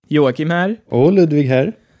Joakim här. Och Ludvig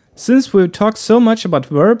här. Since we've talked so much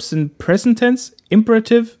about verbs in present tense,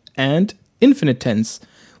 imperative, and infinite tense,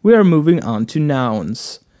 we are moving on to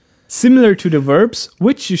nouns. Similar to the verbs,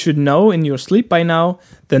 which you should know in your sleep by now,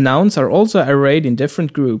 the nouns are also arrayed in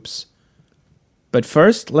different groups. But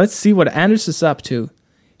first, let's see what Anders is up to.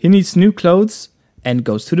 He needs new clothes and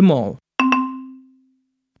goes to the mall.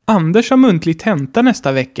 Anders har muntlig tenta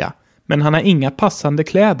nästa vecka, men han har inga passande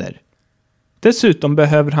kläder. Dessutom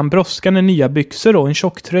behöver han brådskande nya byxor och en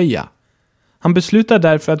tjocktröja. Han beslutar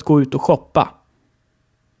därför att gå ut och shoppa.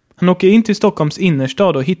 Han åker in till Stockholms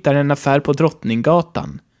innerstad och hittar en affär på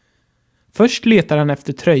Drottninggatan. Först letar han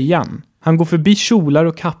efter tröjan. Han går förbi kjolar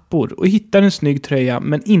och kappor och hittar en snygg tröja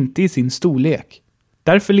men inte i sin storlek.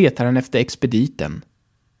 Därför letar han efter expediten.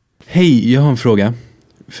 Hej, jag har en fråga.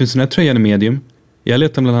 Finns den här tröjan i medium? Jag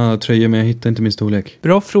letar bland alla tröjor men jag hittar inte min storlek.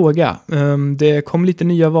 Bra fråga. Det kom lite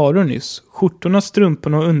nya varor nyss. Skjortorna,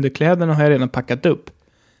 strumporna och underkläderna har jag redan packat upp.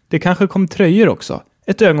 Det kanske kom tröjor också.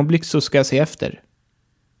 Ett ögonblick så ska jag se efter.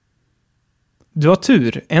 Du har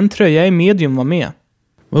tur. En tröja i medium var med.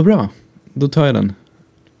 Vad bra. Då tar jag den.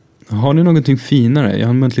 Har ni någonting finare? Jag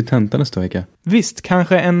har en muntlig tenta nästa vecka. Visst,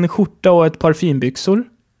 kanske en skjorta och ett par finbyxor.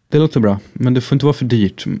 Det låter bra, men det får inte vara för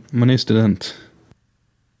dyrt. Man är ju student.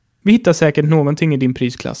 Vi hittar säkert någonting i din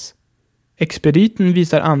prisklass. Expediten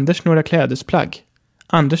visar Anders några klädesplagg.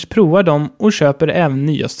 Anders provar dem och köper även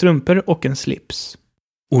nya strumpor och en slips.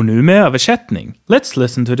 Och nu med översättning. Let's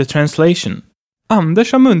listen to the translation.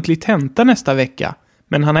 Anders har muntlig tenta nästa vecka,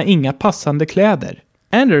 men han har inga passande kläder.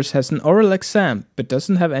 Anders has an oral exam, but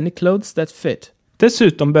doesn't have any clothes that fit.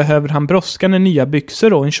 Dessutom behöver han brådskande nya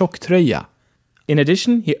byxor och en tjocktröja. In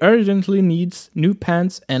addition, he urgently needs new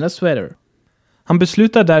pants and a sweater. Han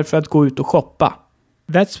beslutar därför att gå ut och shoppa.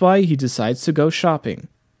 That's why he decides to go shopping.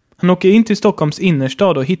 Han åker in till Stockholms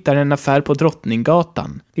innerstad och hittar en affär på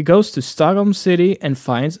Drottninggatan. He goes to Stockholm City and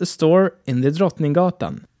finds a store in the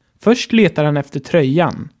Drottninggatan. Först letar han efter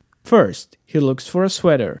tröjan. First, he looks for a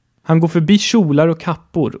sweater. Han går förbi kjolar och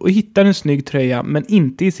kappor och hittar en snygg tröja men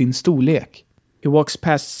inte i sin storlek. He walks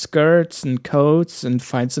past skirts and coats and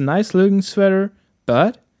finds a nice looking sweater,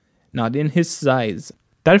 but not in his size.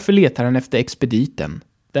 Därför letar han efter expediten.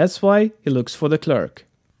 That's why he looks for the clerk.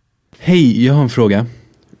 Hej, jag har en fråga.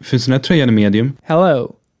 Finns den här tröjan i medium?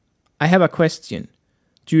 Hello, I have a question.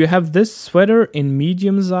 Do you have this sweater in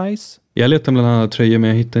medium size? Jag letar bland alla tröjor men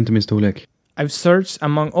jag hittar inte min storlek. I've searched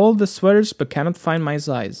among all the sweaters but cannot find my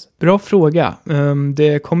size. Bra fråga.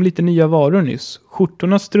 Det kom lite nya varor nyss.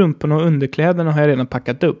 Skjortorna, strumporna och underkläderna har jag redan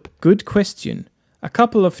packat upp. Good question. A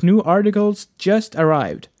couple of new articles just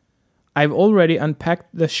arrived. I've already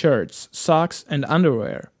unpacked the shirts, socks and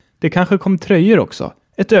underwear. Det kanske kom tröjor också.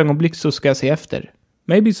 Ett ögonblick så ska jag se efter.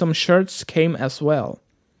 Maybe some shirts came as well.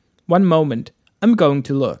 One moment. I'm going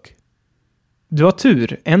to look. Du har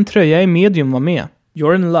tur. En tröja i medium var med.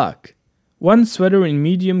 You're in luck. One sweater in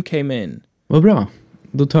medium came in. Vad bra.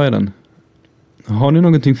 Då tar jag den. Har ni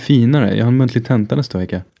någonting finare? Jag har en muntlig tenta nästa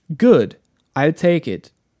vecka. Good. I'll take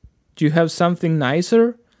it. Do you have something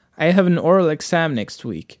nicer? I have an oral exam next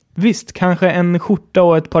week. Visst, kanske en skjorta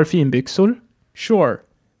och ett par finbyxor. Sure.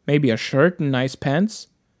 Maybe a shirt and nice pants.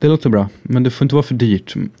 Det låter bra, men det får inte vara för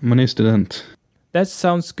dyrt. Man är ju student. That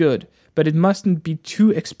sounds good, but it mustn't be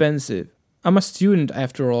too expensive. I'm a student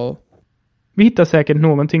after all. Vi hittar säkert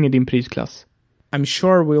någonting i din prisklass. I'm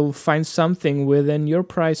sure we'll find something within your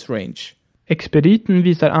price range. Expediten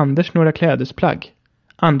visar Anders några klädesplagg.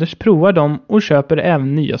 Anders provar dem och köper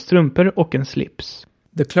även nya strumpor och en slips.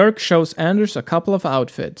 The clerk shows Anders a couple of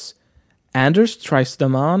outfits. Anders tries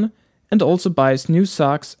them on and also buys new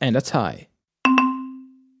socks and a tie.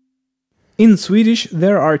 In Swedish,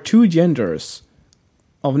 there are two genders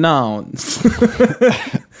of nouns.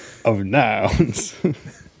 Of nouns.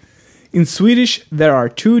 In Swedish, there are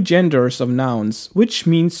two genders of nouns, which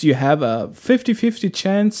means you have a 50-50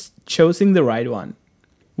 chance choosing the right one.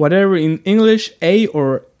 Whatever in English a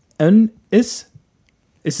or en is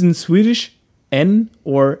in Swedish en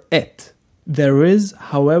or et. There is,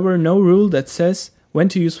 however, no rule that says when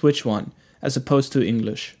to use which one, as opposed to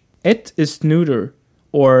English. Et is neuter,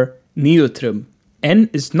 or neutrum. En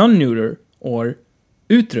is non-neuter, or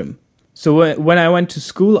utrum. So when I went to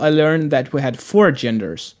school, I learned that we had 4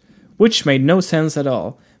 genders, which made no sense at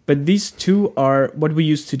all. But these two are what we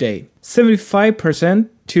use today. 75%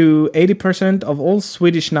 to 80% of all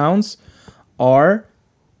Swedish nouns are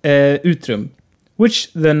utrum,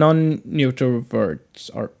 which the non-neuter words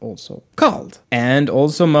are also called. And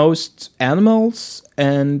also most animals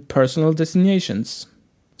and personal designations.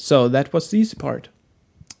 So that was the easy part.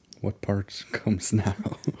 What part comes now?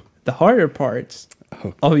 The harder part,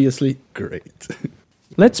 Oh, obviously. great.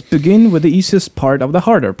 Let's begin with the easiest part of the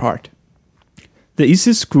harder part. The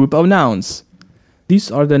easiest group of nouns.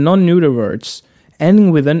 These are the non-neuter words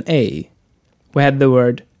ending with an A. We had the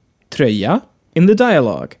word tröja in the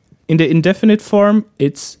dialogue. In the indefinite form,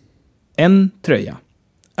 it's en tröja,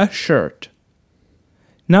 a shirt.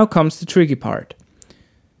 Now comes the tricky part.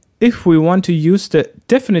 If we want to use the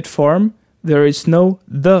definite form, there is no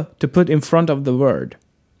the to put in front of the word.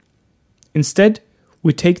 Instead,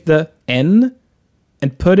 we take the en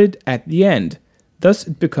and put it at the end. Thus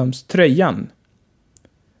it becomes tröjan.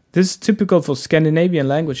 This is typical for Scandinavian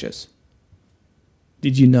languages.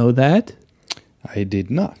 Did you know that? I did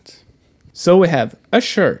not. So we have a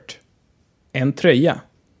shirt, en tröja.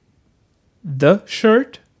 The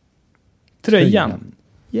shirt, tröjan.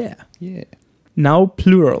 Yeah. Now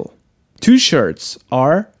plural. 2 shirts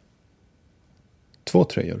are... 2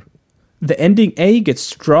 tröjor. The ending A gets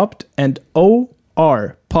dropped and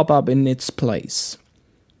OR pop up in its place.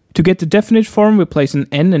 To get the definite form, we place an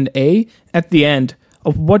N and A at the end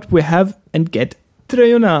of what we have and get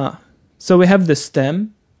tröjorna. So we have the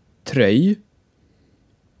stem, tröj,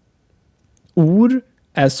 or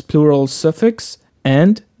as plural suffix,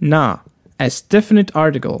 and na as definite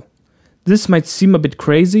article. This might seem a bit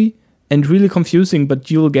crazy and really confusing,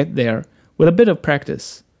 but you'll get there with a bit of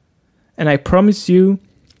practice. And I promise you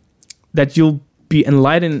that you'll be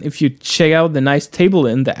enlightened if you check out the nice table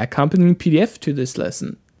in the accompanying PDF to this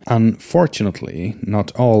lesson. Unfortunately,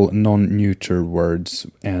 not all non-neuter words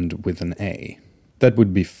end with an A. That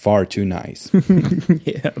would be far too nice.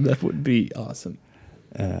 Yeah, that would be awesome.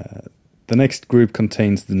 The next group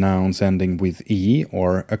contains the nouns ending with E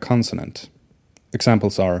or a consonant.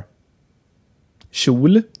 Examples are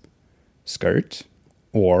Kjol, skirt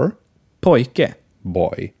or pojke.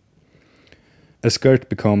 boy. A skirt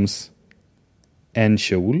becomes en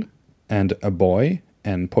kjol and a boy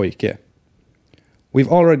en pojke. We've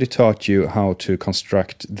already taught you how to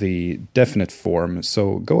construct the definite form,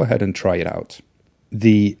 so go ahead and try it out.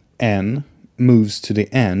 The en moves to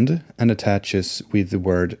the end and attaches with the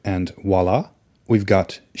word, and voila, we've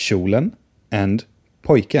got kjolen and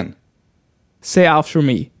pojken. Say after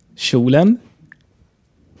me. Kjolen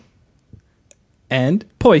and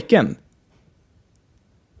pojken.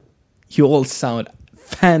 You all sound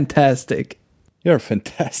fantastic. You're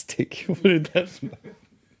fantastic. What did that mean?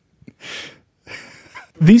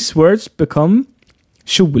 These words become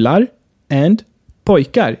kjolar and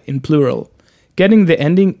pojkar in plural, getting the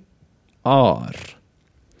ending ar.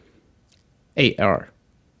 AR.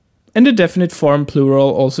 And the definite form plural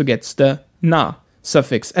also gets the na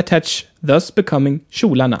suffix attached, thus becoming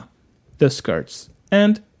kjolarna, the skirts,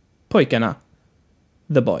 and pojkarna,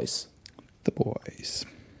 the boys. The boys.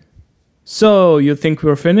 So, you think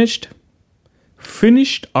we're finished?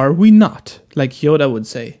 Finished are we not, like Yoda would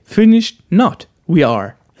say. Finished not, we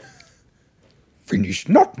are. Finished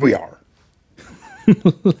not we are.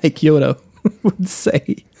 Like Yoda would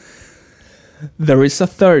say. There is a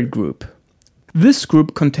third group. This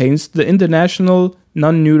group contains the international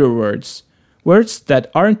non-neuter words. Words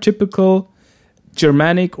that aren't typical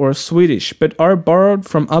Germanic or Swedish, but are borrowed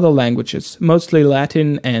from other languages, mostly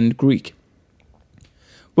Latin and Greek.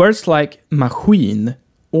 Words like maskin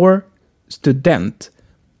or student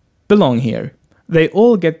belong here. They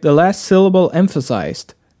all get the last syllable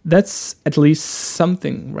emphasized. That's at least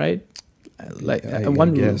something, right? Like I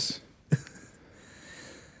one guess.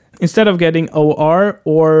 Instead of getting OR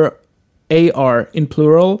or AR in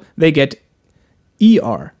plural, they get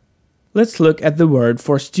ER. Let's look at the word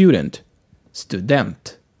for student.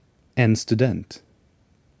 Student. En student.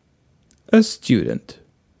 A student.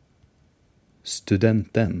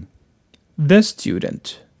 Studenten. The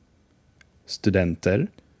student. Studenter.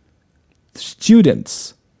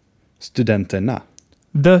 Students. Studenterna.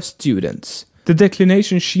 The students. The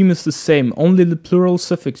declination scheme is the same, only the plural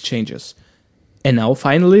suffix changes. And now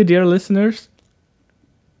finally, dear listeners,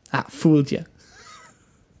 fooled you.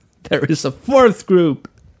 There is a fourth group.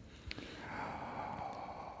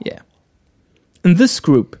 Yeah. In this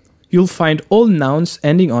group, you'll find all nouns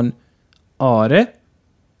ending on are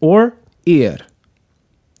or er,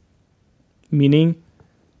 meaning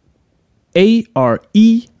ARE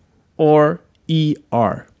or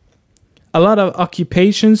ER. A lot of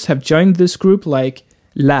occupations have joined this group, like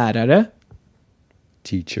lärare,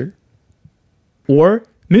 Teacher. or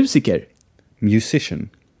musiker. Musician.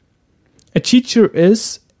 A teacher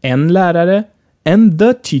is en lärare and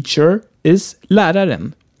the teacher is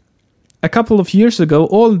läraren. A couple of years ago,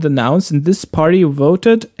 all the nouns in this party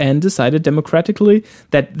voted and decided democratically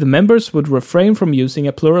that the members would refrain from using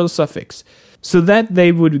a plural suffix, so that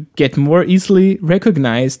they would get more easily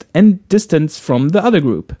recognized and distanced from the other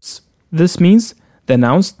groups. This means The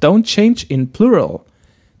nouns don't change in plural.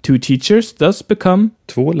 2 teachers thus become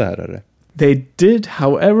 2 lärare. They did,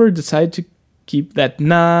 however, decide to keep that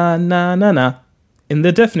na in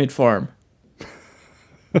the definite form.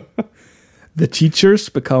 The teachers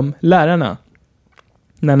become lärarna.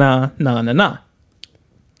 Na. Lärarna.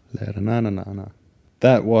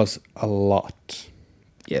 That was a lot.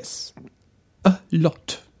 Yes. A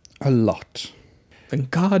lot. A lot.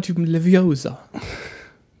 Wingardium Leviosa.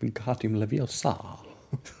 Wingardium Leviosa.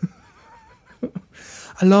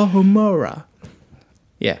 Allahumora.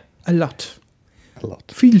 Yeah, a lot. A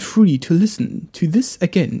lot. Feel free to listen to this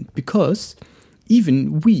again, because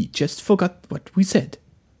even we just forgot what we said.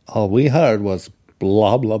 All we heard was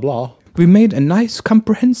blah, blah, blah. We made a nice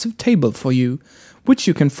comprehensive table for you, which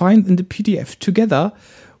you can find in the PDF together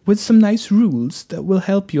with some nice rules that will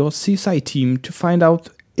help your CSI team to find out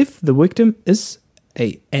if the victim is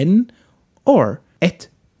a N or et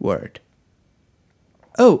word.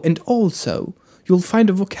 Oh, and also, you'll find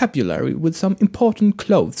a vocabulary with some important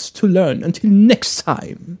clothes to learn until next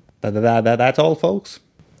time. That's all, folks.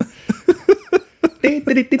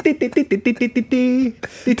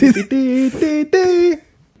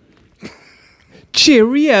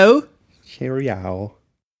 Cheerio! Cheerio.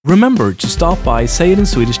 Remember to stop by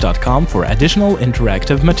sayitinswedish.com for additional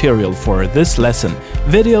interactive material for this lesson,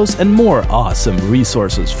 videos and more awesome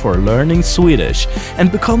resources for learning Swedish,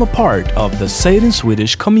 and become a part of the Say It in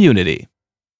Swedish community.